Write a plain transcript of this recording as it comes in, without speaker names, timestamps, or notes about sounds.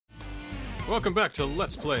Welcome back to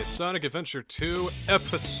Let's Play Sonic Adventure 2,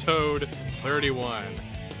 Episode 31.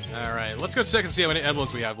 Alright, let's go check and see how many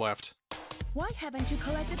emblems we have left. Why haven't you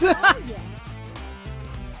collected them all yet?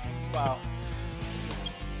 Wow.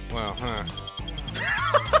 Wow, huh.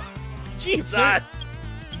 Jesus!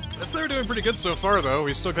 I'd say we're doing pretty good so far, though.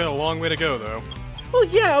 We still got a long way to go, though. Well,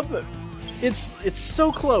 yeah, but it's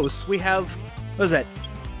so close. We have, what is that,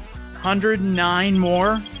 109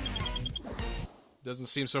 more? Doesn't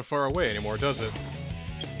seem so far away anymore, does it?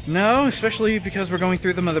 No, especially because we're going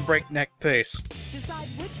through them at a breakneck pace. Decide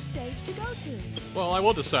which stage to go to. Well, I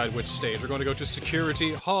will decide which stage. We're going to go to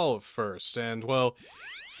Security Hall first, and, well,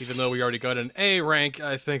 even though we already got an A rank,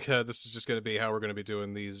 I think this is just going to be how we're going to be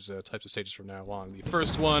doing these types of stages from now on. The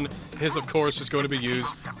first one is, of course, just going to be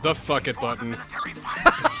use the fuck it button.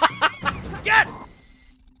 Yes!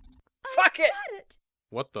 Fuck it! Got it.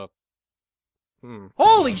 What the?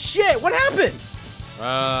 Holy shit, what happened?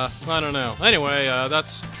 I don't know. Anyway,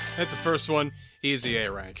 that's the first one. Easy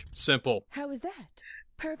A rank. Simple. How is that?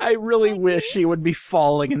 Perfect. I really wish she would be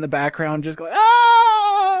falling in the background, just going,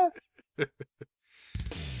 ah!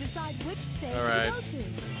 Decide which stage Alright. to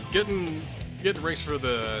go to. Getting ranks for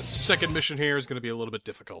the second mission here is going to be a little bit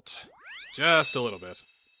difficult. Just a little bit.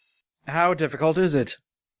 How difficult is it?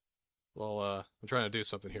 Well, I'm trying to do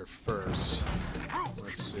something here first.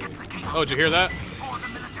 Let's see. Oh, did you hear that?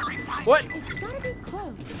 What? It's gotta be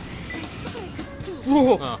close.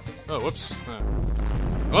 Whoa! Oh, whoops.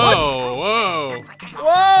 Whoa, whoa!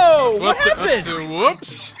 Whoa! What happened?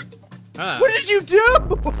 Whoops! Ah. What did you do?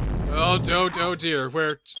 Oh dear,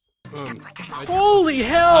 where... Holy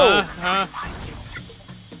hell!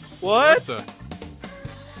 What? the...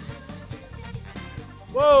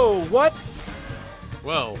 Whoa, what?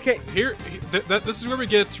 Well, Okay. here, this is where we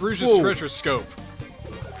get Rouge's Whoa. treasure scope.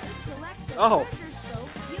 Select the Oh. treasure scope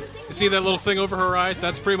using You see that little thing over her eye?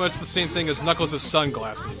 That's pretty much the same thing as Knuckles'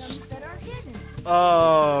 sunglasses. items that are hidden.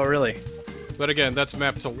 Oh, really? But again, that's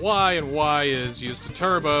mapped to Y, and Y is used to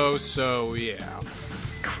turbo, so yeah.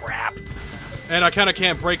 Crap. And I kinda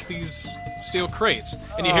can't break these steel crates.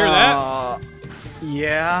 And you hear that?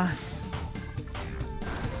 Yeah.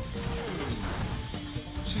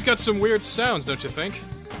 She's got some weird sounds, don't you think?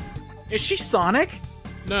 Is she Sonic?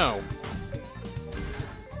 No.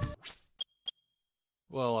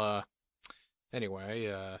 Well,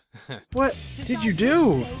 anyway, What did you Decide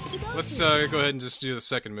do? which stage to go let's to. go ahead and just do the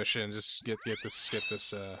second mission. Just get this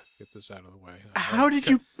out of the way. How did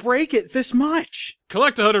you break it this much?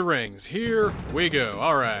 Collect 100 rings. Here we go.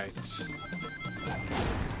 All right.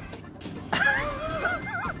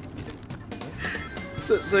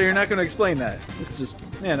 So you're not going to explain that? It's just,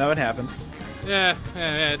 yeah, no, it happened. Yeah,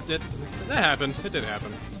 that happened. It did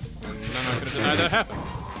happen. And I'm not going to deny that happened.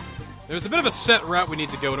 There's a bit of a set route we need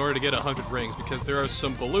to go in order to get 100 rings, because there are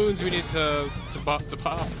some balloons we need to pop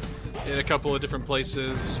in a couple of different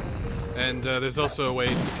places. And there's also a way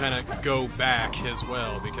to kind of go back as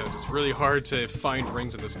well, because it's really hard to find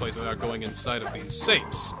rings in this place without going inside of these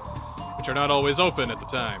safes, which are not always open at the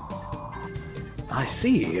time. I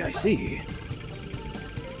see, I see.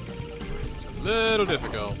 It's a little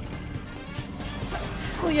difficult.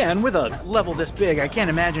 Well, yeah, and with a level this big, I can't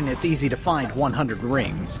imagine it's easy to find 100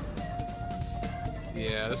 rings.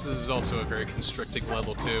 Yeah, this is also a very constricting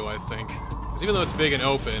level too, I think. Because even though it's big and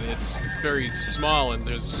open, it's very small, and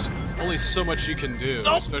there's only so much you can do,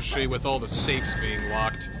 especially with all the safes being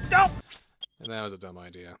locked. Don't! And that was a dumb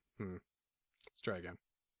idea. Let's try again.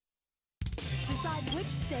 Decide which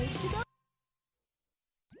stage to go.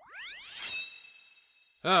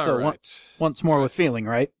 Alright. Once more with feeling,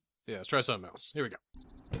 right? Yeah, let's try something else. Here we go.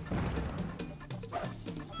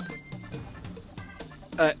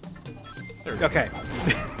 There we go. Okay.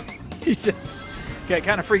 You just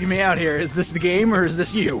kind of freaking me out here. Is this the game, or is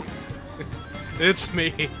this you? It's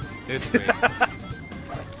me. It's me.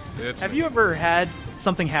 Have you ever had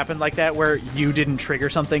something happen like that where you didn't trigger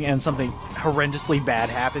something and something horrendously bad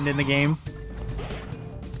happened in the game?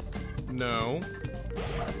 No.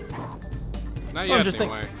 Not Well, yet, I'm just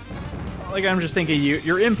anyway. Like, I'm just thinking,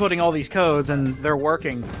 you're inputting all these codes and they're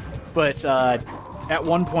working, but at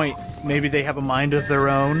one point, maybe they have a mind of their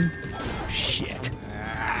own. Shit.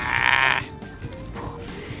 Ah.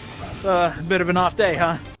 It's a bit of an off day,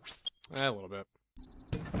 huh? A little bit.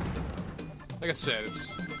 Like I said,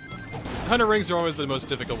 it's... 100 rings are always the most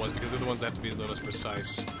difficult ones because they're the ones that have to be the most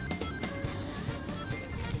precise.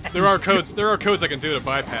 There are codes I can do to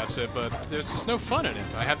bypass it, but there's just no fun in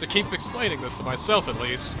it. I have to keep explaining this to myself, at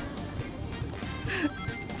least.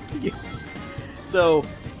 So,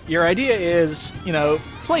 your idea is, you know,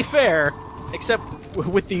 play fair, except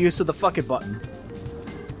with the use of the fuck it button.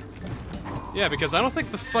 Yeah, because I don't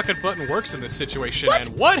think the fucking button works in this situation.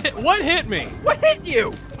 What? And what hit me? What hit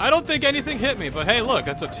you? I don't think anything hit me, but hey, look,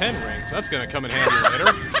 that's a 10 ring, so that's gonna come in handy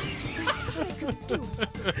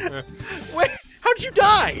later. Wait, how'd you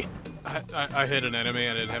die? I hit an enemy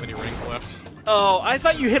and I didn't have any rings left. Oh, I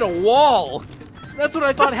thought you hit a wall. That's what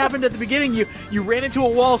I thought happened at the beginning. You ran into a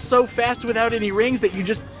wall so fast without any rings that you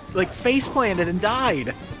just, like, face planted and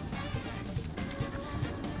died.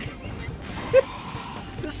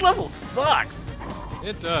 This level sucks.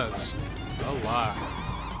 It does. A lot.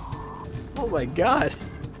 Oh my god.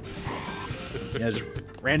 Yeah, just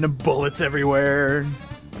random bullets everywhere.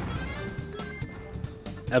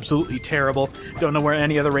 Absolutely terrible. Don't know where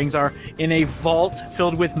any other rings are. In a vault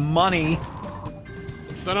filled with money.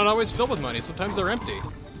 They're not always filled with money. Sometimes they're empty.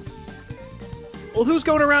 Well, who's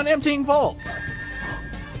going around emptying vaults?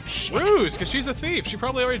 Shit. Ruse, because she's a thief. She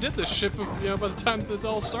probably already did this shit, you know, by the time it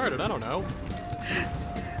all started. I don't know.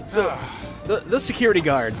 So, the security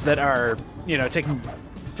guards that are, you know, taking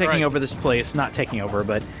Right. over this place, not taking over,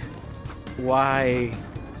 but why?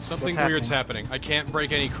 Something What's weird's happening. I can't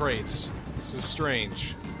break any crates. This is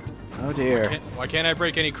strange. Oh dear. Why can't I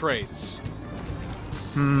break any crates?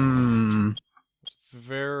 It's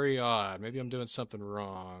very odd. Maybe I'm doing something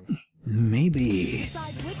wrong. Maybe.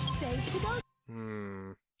 Decide which stage to go.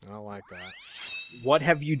 I don't like that. What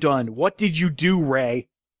have you done? What did you do, Ray?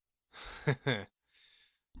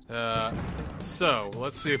 So,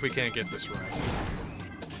 let's see if we can't get this right.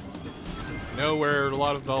 Know where a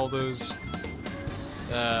lot of all those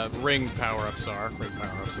ring power-ups are.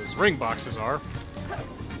 Those ring boxes are.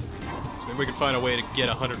 So maybe we can find a way to get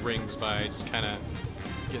 100 rings by just kind of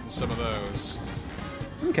getting some of those.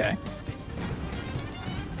 Okay.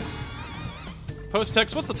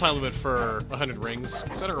 Post-text, what's the time limit for 100 rings?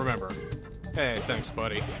 Because I don't remember. Hey, thanks,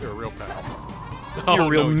 buddy. You're a real pal. Oh, You're a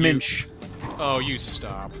real no, minch. Oh, you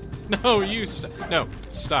stop. No, you stop. No,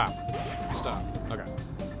 stop. Stop. Okay.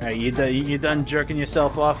 Alright, you done jerking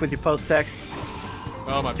yourself off with your post-text?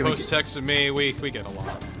 Oh, my post-text and me, we get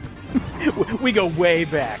along. We go way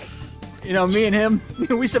back. You know, me and him,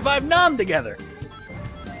 we survived Nam together.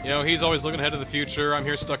 You know, he's always looking ahead to the future. I'm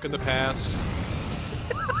here stuck in the past.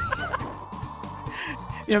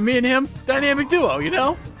 You know, me and him, dynamic duo, you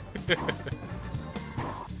know? There's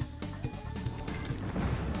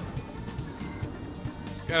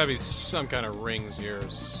gotta be some kind of rings here, or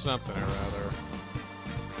something or other.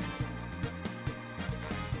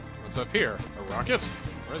 What's up here? A rocket?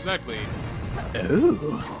 Where does that lead?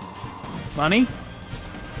 Ooh. Money?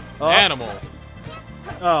 Oh. Animal.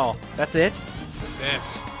 Oh, that's it? That's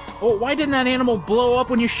it. Oh, why didn't that animal blow up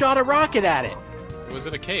when you shot a rocket at it? It was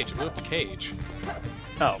in a cage. It blew up the cage.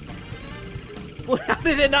 Oh. Well, how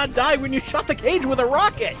did it not die when you shot the cage with a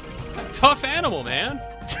rocket? It's a tough animal, man.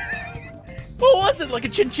 What was it, like a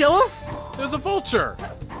chinchilla? It was a vulture.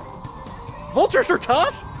 Vultures are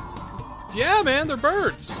tough? Yeah, man, they're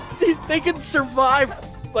birds. They can survive,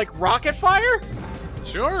 like, rocket fire?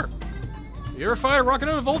 Sure. You ever fired a rocket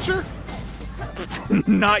at a vulture?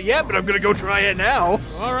 Not yet, but I'm gonna go try it now.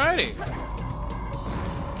 Alrighty.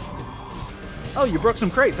 Oh, you broke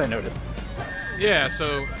some crates, I noticed. Yeah,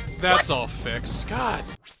 so that's all fixed. God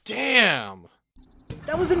damn.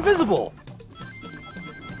 That was invisible.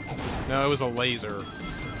 No, it was a laser.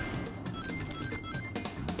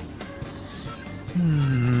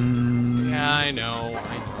 Yeah, I know.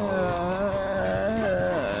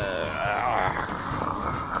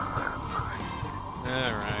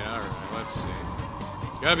 Alright, let's see.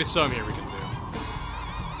 Gotta be some here we can do.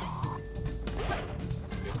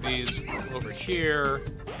 Get these over here.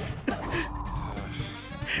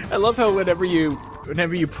 I love how whenever you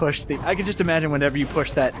push the... I can just imagine whenever you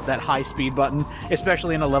push that high speed button,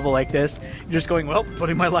 especially in a level like this, you're just going, well,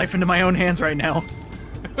 putting my life into my own hands right now.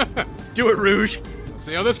 Do it, Rouge. Let's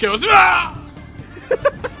see how this goes. Ah!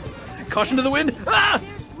 Caution to the wind. Ah!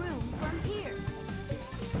 There's room from here.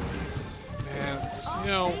 Man, All you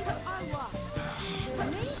know... stages are locked. There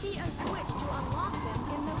may be a switch to unlock them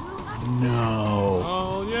in the room upstairs. No.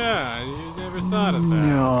 Oh, yeah, you never thought of that.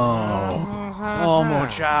 No. Oh,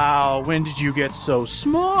 Mochao, when did you get so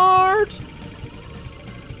smart?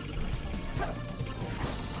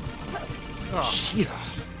 Oh,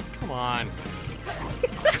 Jesus. come on.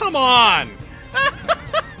 Come on!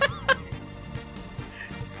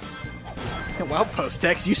 Wow,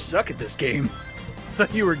 Postex, you suck at this game. I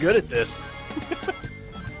thought you were good at this.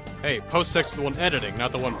 Hey, post-text is the one editing,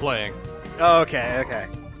 not the one playing. Okay.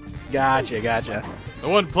 Gotcha. The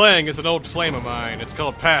one playing is an old flame of mine. It's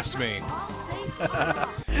called Past Me.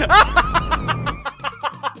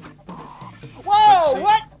 Whoa, see,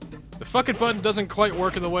 what? The fucking button doesn't quite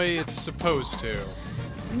work in the way it's supposed to.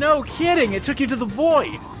 No kidding, it took you to the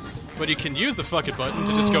void. But you can use the fucking button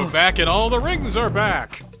to just go back and all the rings are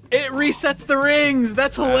back. It resets the rings.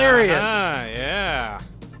 That's hilarious. Ah, yeah.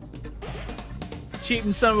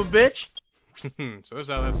 Cheating son of a bitch. So this is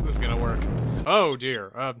how this is gonna work. Oh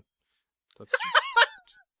dear. Let's.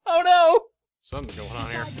 Oh no. Something's going on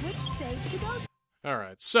here. Decide which stage to go to. All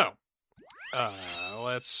right, so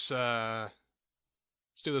let's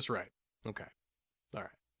do this right. Okay. All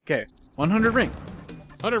right. Okay, 100 rings.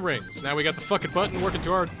 100 rings. Now we got the fucking button working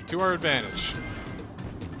to our advantage.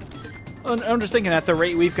 I'm just thinking, at the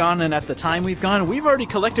rate we've gone and at the time we've gone, we've already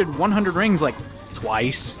collected 100 rings like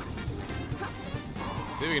twice.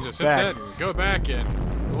 See, we can just hit Back. that and go back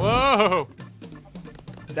and whoa.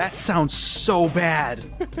 That sounds so bad.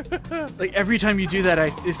 Like every time you do that,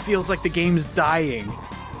 it feels like the game's dying.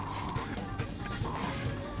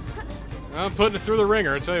 I'm putting it through the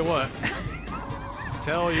ringer. I tell you what.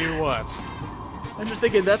 Tell you what. I'm just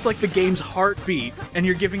thinking that's like the game's heartbeat, and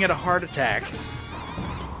you're giving it a heart attack.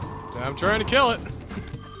 I'm trying to kill it.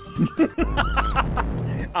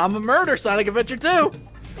 I'm a murder, Sonic Adventure 2!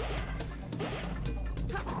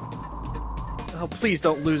 Oh, please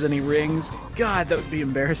don't lose any rings. God, that would be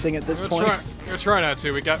embarrassing at this point. We're gonna try not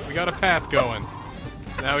to. We got a path going.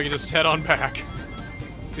 So now we can just head on back.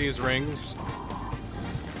 These rings.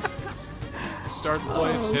 Start the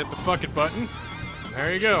place, hit the fucking button.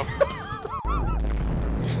 There you go.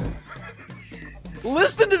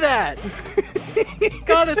 Listen to that!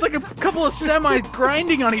 God, it's like a couple of semis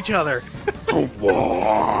grinding on each other.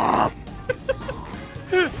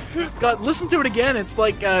 God, listen to it again. It's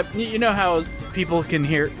like, you know how people can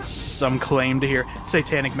hear, some claim to hear,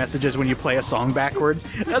 satanic messages when you play a song backwards?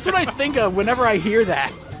 That's what I think of whenever I hear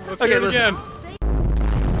that. Let's hear it listen. again.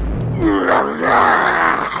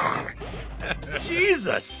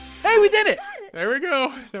 Jesus! Hey, we did it! There we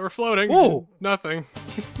go. Now we're floating. Whoa. Nothing.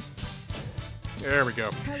 There we go.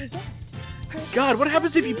 How was that? God, what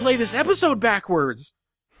happens if you play this episode backwards?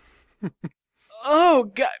 Oh,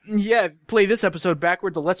 God. Yeah, play this episode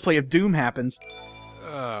backwards, a Let's Play of Doom happens.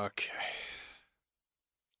 Okay.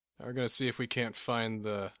 Now we're gonna see if we can't find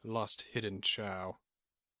the lost hidden Chow.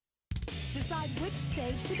 Decide which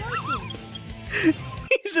stage to go to.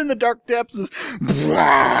 He's in the dark depths of...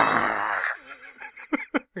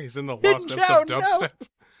 He's in the lost depths Chow, of dubstep.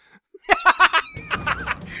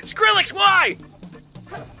 Skrillex, why?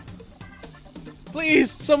 Please,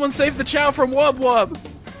 someone save the Chow from Wub Wub.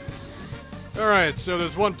 Alright, so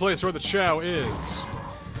there's one place where the Chow is.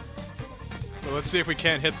 But let's see if we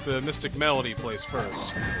can't hit the Mystic Melody place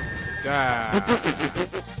first. Ah.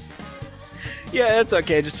 Yeah, it's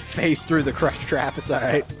okay. Just phase through the crush trap. It's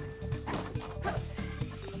alright.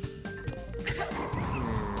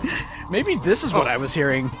 Maybe this is what I was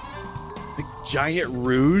hearing. The giant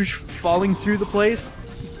rouge falling through the place.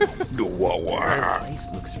 This place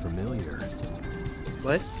looks familiar.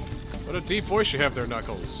 What? What a deep voice you have there,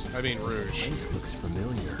 Knuckles. I mean, This Rouge. place looks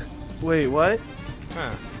familiar. Wait, what?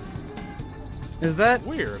 Huh. Is that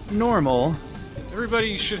Weird. normal?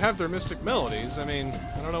 Everybody should have their Mystic Melodies. I mean,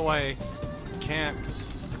 I don't know why you can't...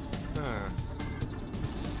 Huh.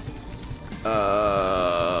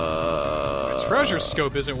 My treasure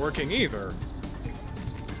scope isn't working either.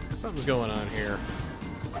 Something's going on here.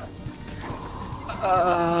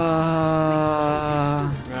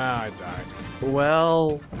 Ah, I died.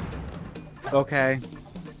 Well... Okay.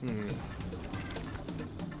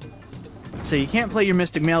 So you can't play your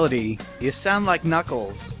Mystic Melody. You sound like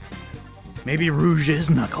Knuckles. Maybe Rouge is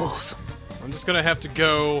Knuckles. I'm just gonna have to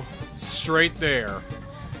go straight there.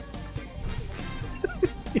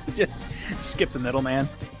 Just skip the middleman.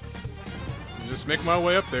 Just make my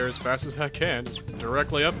way up there as fast as I can. Just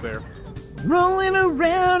directly up there. Rolling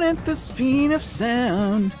around at the speed of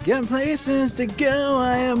sound. Got places to go.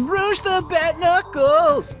 I am Rouge the Bat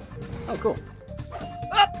Knuckles. Oh, cool.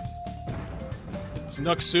 Up! It's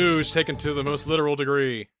Knucksuge taken to the most literal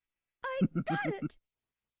degree. I got it.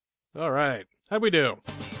 Alright. How'd we do?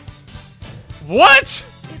 What?!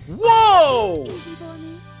 Whoa! Easy,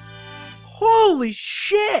 Bonnie. Holy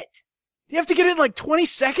shit! Do you have to get it in like 20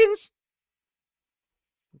 seconds?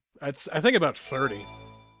 I think about 30.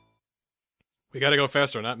 We gotta go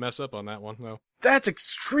faster, not mess up on that one, though. That's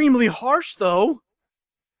extremely harsh, though.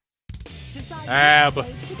 Decide Ab. which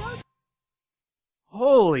stage to go to.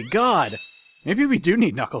 Holy God. Maybe we do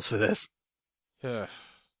need Knuckles for this. Yeah.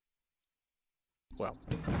 Well.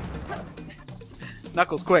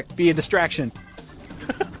 Knuckles, quick, be a distraction.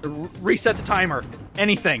 Reset the timer.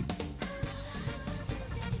 Anything.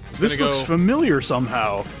 This gonna looks go- familiar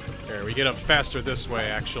somehow. Here, we get up faster this way,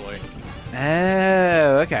 actually.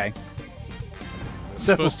 Oh, okay. It's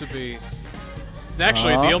So- supposed to be...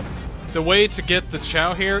 Actually, the way to get the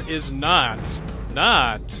Chow here is not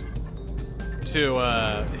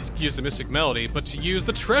to use the Mystic Melody, but to use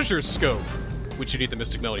the Treasure Scope, which you need the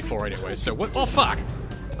Mystic Melody for anyway. So what? Oh fuck!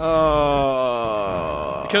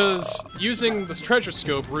 Because using this Treasure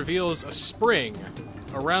Scope reveals a spring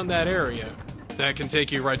around that area that can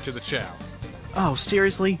take you right to the Chow. Oh,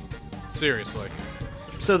 seriously? Seriously.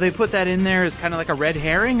 So they put that in there as kind of like a red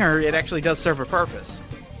herring, or it actually does serve a purpose?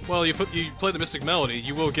 Well, you play the Mystic Melody,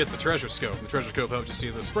 you will get the Treasure Scope. And the Treasure Scope helps you see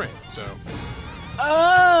the spring. So.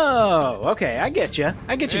 Oh, okay, I get you.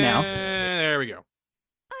 I get you now. There we go.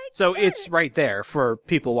 So it's right there for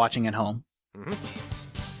people watching at home. Mm-hmm.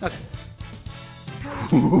 Okay.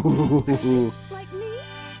 Like me?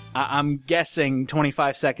 I'm guessing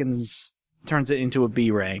 25 seconds turns it into a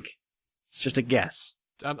B rank. It's just a guess.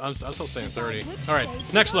 I'm still saying 30. Alright,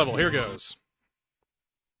 next level, here goes.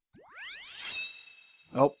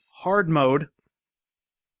 Oh, hard mode.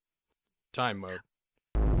 Time mode.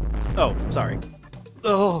 Oh, sorry.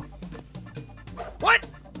 Oh. What?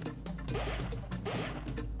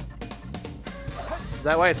 Is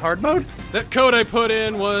that why it's hard mode? That code I put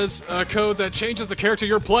in was a code that changes the character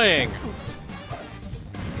you're playing.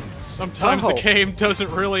 Sometimes the game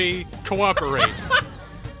doesn't really cooperate.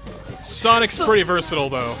 Sonic's pretty versatile,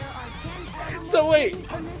 though. So wait,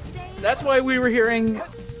 that's why we were hearing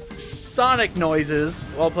Sonic noises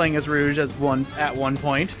while playing as Rouge at one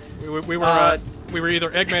point. We were either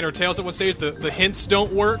Eggman or Tails at one stage. The hints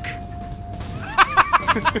don't work.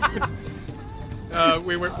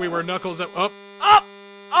 we were Knuckles at up. Up!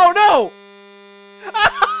 Oh no!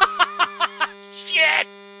 Shit!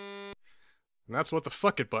 And that's what the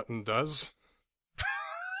fuck it button does.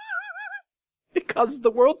 It causes the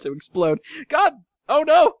world to explode. God! Oh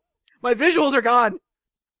no! My visuals are gone!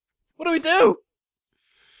 What do we do?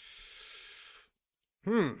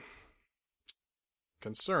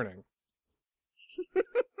 Concerning.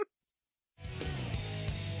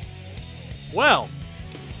 Well,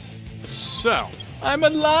 so I'm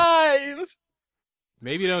alive!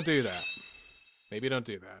 maybe don't do that. Maybe don't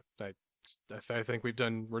do that. I think we're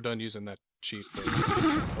done using that cheat for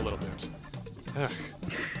just a little bit. Ugh.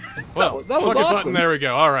 Well, that was fuck it awesome. button. There we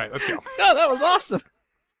go. All right, let's go. No, that was awesome.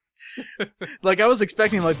 Like, I was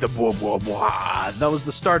expecting, like, the blah, blah, blah. That was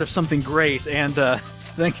the start of something great, and,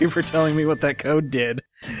 thank you for telling me what that code did.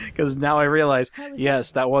 Because now I realize,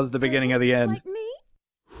 yes, that was the beginning of the end. Like me?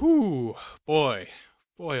 Whew. Boy.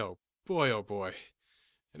 Boy, oh boy, oh boy.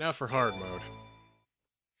 And now for hard mode.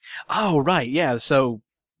 Oh, right, yeah, so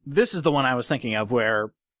this is the one I was thinking of,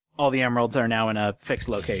 where all the emeralds are now in a fixed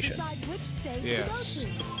location. Decide which stage Yes. to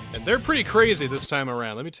go to. And they're pretty crazy this time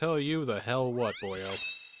around. Let me tell you the hell what, boyo.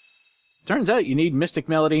 Turns out you need Mystic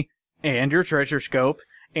Melody, and your Treasure Scope,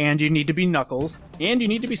 and you need to be Knuckles, and you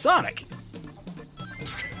need to be Sonic.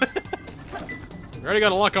 We already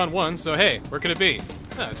got a lock on one, so hey, where could it be?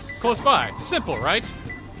 Ah, it's close by. Simple, right?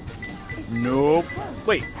 Nope.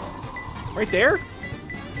 Wait, right there?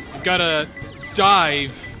 You've gotta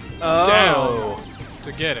dive down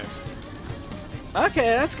to get it. Okay,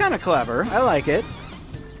 that's kind of clever. I like it.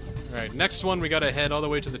 Alright, next one we gotta head all the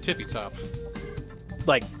way to the tippy top.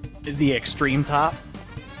 Like, the extreme top?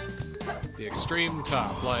 The extreme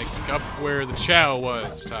top, like up where the Chow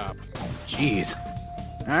was top. Jeez.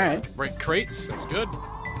 Alright. Break crates, that's good.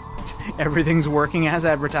 Everything's working as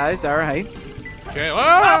advertised, alright. Okay,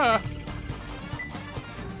 ah!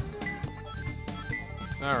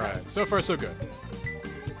 Alright, so far so good.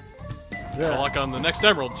 Got a lock on the next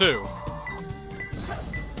emerald, too.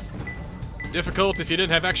 Difficult if you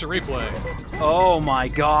didn't have action replay. Oh my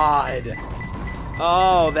god.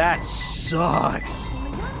 Oh, that sucks.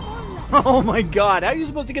 Oh my god, how are you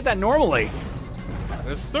supposed to get that normally?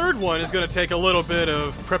 This third one is going to take a little bit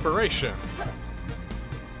of preparation.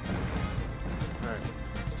 Alright.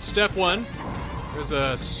 Step one. There's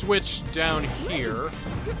a switch down here.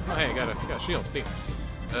 Oh, hey, got a shield. Neat.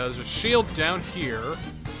 There's a shield down here. You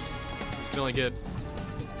can only get...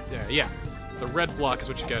 Yeah. The red block is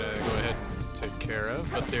what you gotta go ahead and take care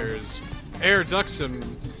of. But there's air ducts and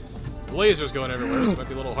lasers going everywhere, so it might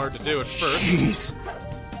be a little hard to do at first. Jeez.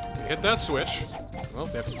 You hit that switch. Well,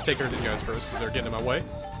 we have to take care of these guys first, since they're getting in my way.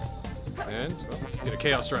 And, well, get a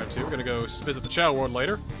Chaos Drive, too. We're gonna go visit the Chow Ward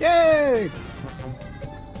later. Yay!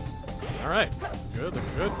 Alright. Good,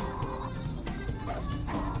 looking good.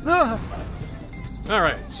 Ah.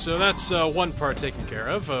 Alright, so that's one part taken care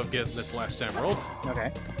of getting this last emerald.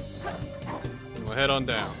 Okay. We'll head on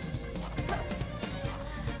down.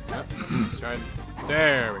 Yep. Try and...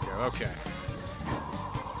 There we go, okay.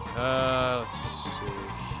 Let's see here.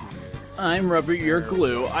 I'm rubber, you're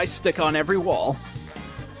glue. I stick on every wall.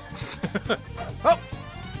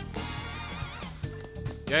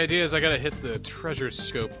 The idea is I gotta hit the treasure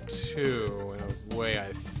scope too, in a way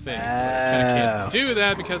I think. But I kinda can't do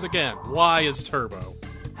that because, again, Y is turbo.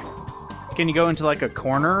 Can you go into like a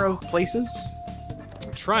corner of places?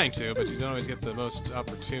 I'm trying to, but you don't always get the most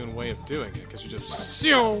opportune way of doing it because you just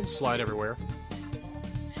slide everywhere.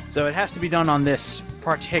 So it has to be done on this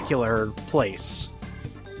particular place.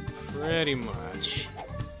 Pretty much.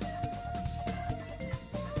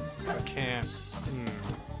 So I can't.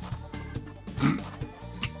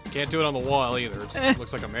 Can't do it on the wall either. It just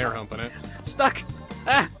looks like I'm air humping it. Stuck!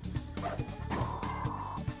 Ah!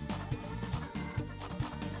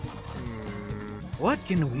 What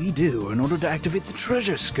can we do in order to activate the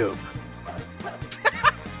treasure scope?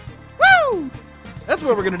 Woo! That's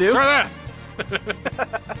what we're gonna do. Try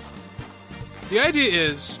that! The idea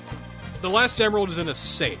is, the last emerald is in a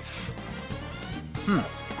safe.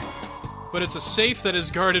 But it's a safe that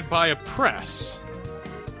is guarded by a press.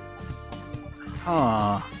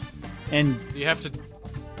 Huh. And You have to.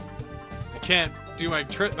 I can't do my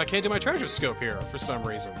treasure scope here for some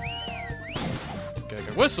reason. Okay, I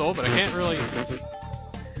can whistle, but I can't really.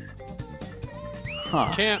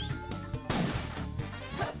 huh. Can't.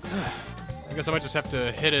 I guess I might just have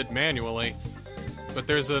to hit it manually. But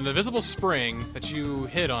there's an invisible spring that you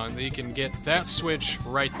hit on that you can get that switch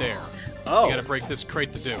right there. Oh. You gotta break this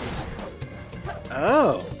crate to do it.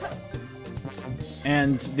 Oh.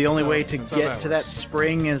 And the only way to that's how get that to that works.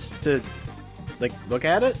 spring is to, like, look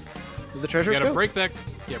at it? With the treasure You gotta scope? break that.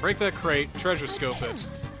 Yeah, break that crate, treasure scope it.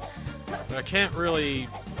 But I can't really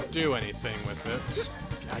do anything with it.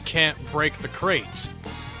 I can't break the crate.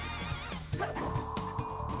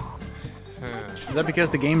 Is that because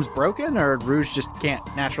the game's broken, or Rouge just can't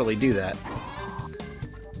naturally do that?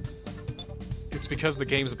 It's because the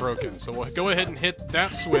game's broken. So we'll go ahead and hit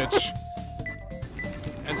that switch.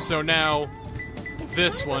 And so now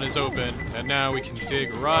this one is open, and now we can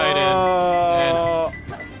dig right in.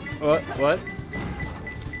 And What?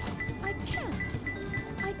 I can't.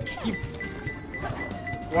 I can't.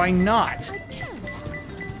 Why not? I can't.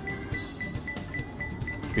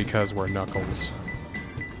 because we're Knuckles.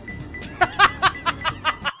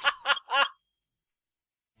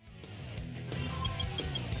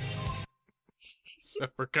 So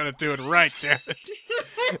we're gonna do it right, damn it.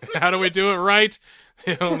 How do we do it right?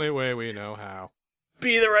 The only way we know how.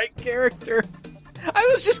 Be the right character. I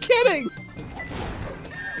was just kidding.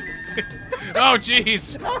 Oh,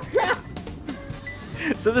 jeez!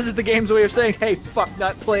 So this is the game's way of saying, hey, fuck,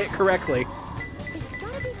 not play it correctly. It's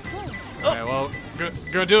gotta be close. Okay, well,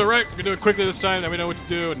 gonna do it right. We're gonna do it quickly this time, then we know what to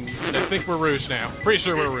do, and I think we're Rouge now. Pretty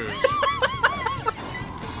sure we're Rouge.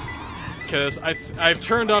 Because I've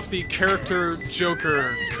turned off the character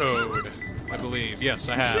Joker code, I believe. Yes,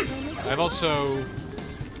 I have. I've also...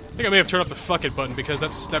 I think I may have turned off the fuck it button, because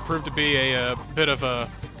that proved to be a bit of a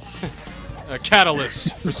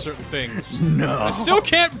catalyst for certain things. No. I still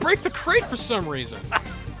can't break the crate for some reason.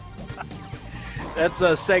 That's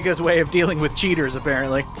Sega's way of dealing with cheaters,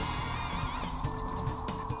 apparently.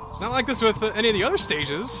 It's not like this with any of the other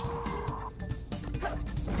stages.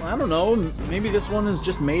 Well, I don't know. Maybe this one is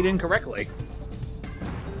just made incorrectly.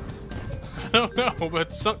 I don't know,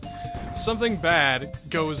 but something bad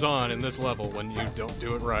goes on in this level when you don't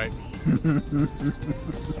do it right.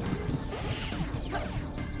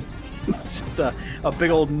 It's just a big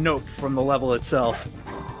old nope from the level itself.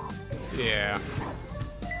 Yeah.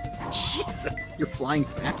 Jesus, you're flying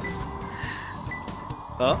fast.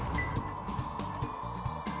 Huh?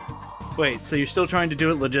 Wait, so you're still trying to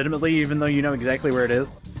do it legitimately even though you know exactly where it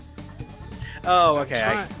is? Oh, So okay.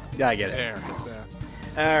 try- I get it. There. Hit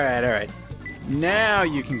that. Alright. Now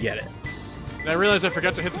you can get it. And I realized I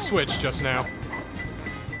forgot to hit the switch just now.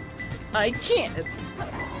 I can't.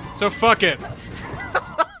 So fuck it.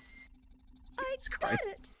 Jesus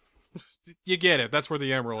Christ. You get it. That's where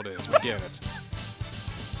the emerald is. We get it.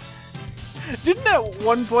 Didn't at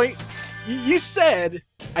one point you said,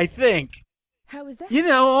 I think, How is that? you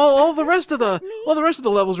know, all the rest of the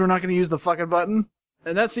levels we're not going to use the fucking button,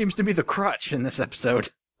 and that seems to be the crutch in this episode.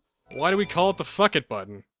 Why do we call it the fuck it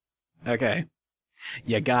button? Okay,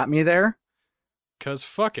 you got me there. 'Cause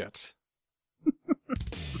fuck it.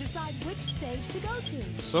 Decide which stage to go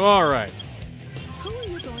to. So alright. Who are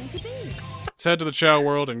you going to be? Let's head to the Chow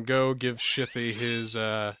World and go give Shithy his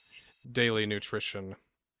daily nutrition.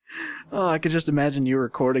 Oh, I could just imagine you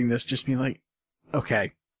recording this, just being like,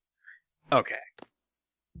 okay,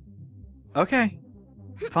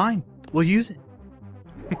 fine, we'll use it.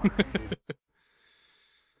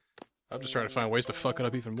 I'm just trying to find ways to fuck it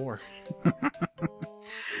up even more.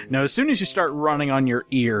 No, as soon as you start running on your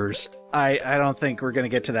ears, I don't think we're going to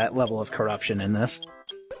get to that level of corruption in this.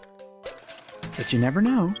 But you never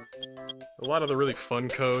know. A lot of the really fun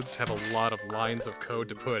codes have a lot of lines of code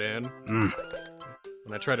to put in. Mm.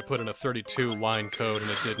 And I tried to put in a 32-line code and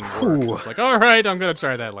it didn't work. Ooh. It's like, alright, I'm gonna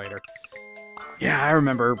try that later. Yeah, I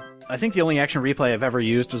remember. I think the only action replay I've ever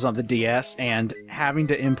used was on the DS, and having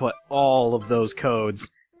to input all of those codes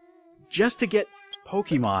just to get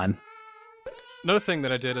Pokemon. Another thing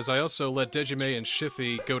that I did is I also let Dejime and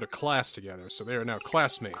Shithy go to class together, so they are now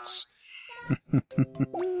classmates.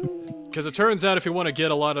 Because it turns out if you want to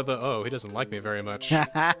get a lot of the... Oh, he doesn't like me very much.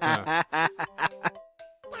 Yeah.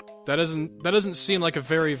 That doesn't seem like a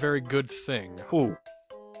very, very good thing. Ooh.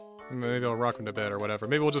 Maybe I'll rock him to bed or whatever.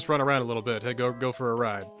 Maybe we'll just run around a little bit. Hey, go for a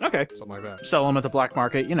ride. Okay. Something like that. Sell them at the black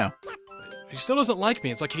market, you know. He still doesn't like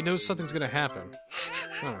me. It's like he knows something's gonna happen.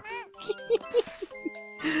 Huh.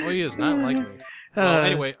 Well, he is not like me. Well,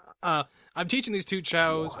 anyway, I'm teaching these two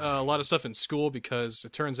chows a lot of stuff in school because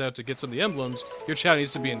it turns out to get some of the emblems, your chow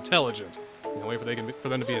needs to be intelligent. The only way for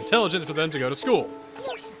them to be intelligent is for them to go to school.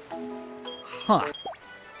 Huh.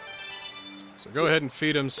 So go ahead and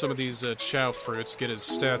feed him some of these chow fruits, get his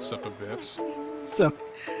stats up a bit.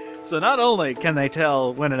 So not only can they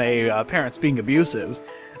tell when a parent's being abusive,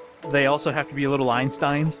 they also have to be little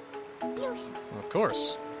Einsteins. Well, of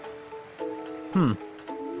course. Hmm.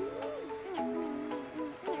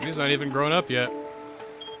 He's not even grown up yet.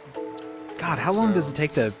 God, how long does it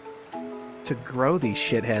take to grow these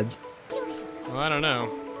shitheads? Well, I don't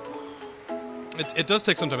know. It does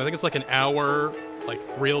take some time. I think it's like an hour, like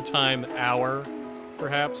real-time hour,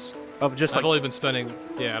 perhaps. Of just I've only been spending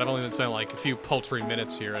like a few paltry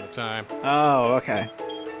minutes here at a time. Oh, okay.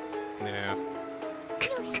 Yeah.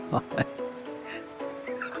 God.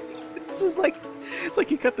 This is like... It's like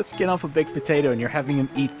you cut the skin off a baked potato and you're having him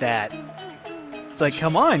eat that. It's like,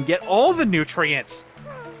 come on, get all the nutrients!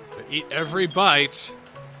 Eat every bite.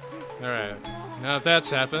 Alright. Now that that's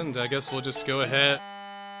happened, I guess we'll just go ahead.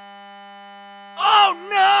 Oh,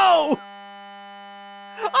 no!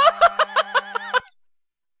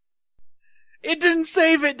 It didn't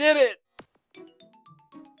save it, did it?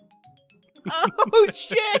 Oh,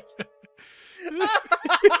 shit!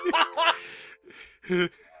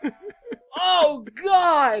 Oh,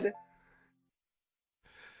 God!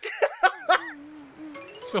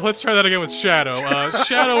 So let's try that again with Shadow.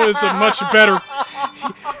 Shadow is a much better...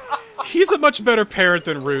 He's a much better parent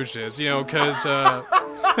than Rouge is, you know, because,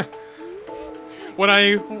 when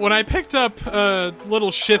I picked up,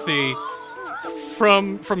 little Shithy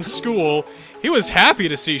from school, he was happy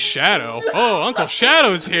to see Shadow. Oh, Uncle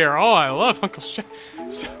Shadow's here. Oh, I love Uncle Shadow.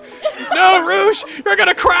 No, Rouge! You're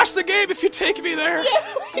gonna crash the game if you take me there!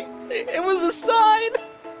 Yeah, it was a sign!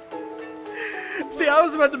 See, I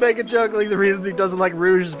was about to make a joke like the reason he doesn't like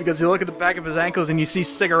Rouge is because you look at the back of his ankles and you see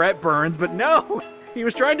cigarette burns, but no! He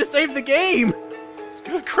was trying to save the game! It's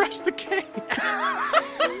gonna crash the game!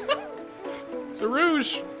 So,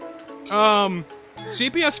 Rouge,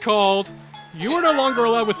 CPS called. You are no longer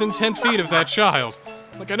allowed within 10 feet of that child.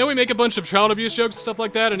 Like, I know we make a bunch of child abuse jokes and stuff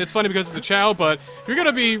like that, and it's funny because it's a child, but you're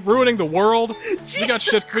gonna be ruining the world. We got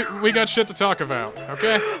shit to talk about,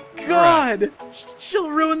 okay? God! Right. She'll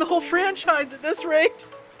ruin the whole franchise at this rate!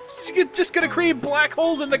 She's just gonna create black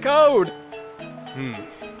holes in the code!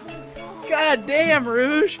 God damn,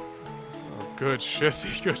 Rouge! Oh, good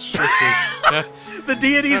Shithy, good Shithy. The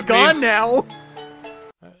deity's gone now!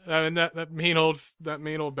 I mean, that mean old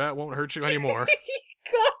bat won't hurt you anymore.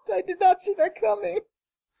 God, I did not see that coming.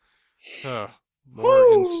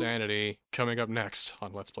 More insanity coming up next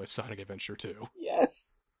on Let's Play Sonic Adventure 2.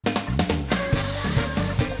 Yes.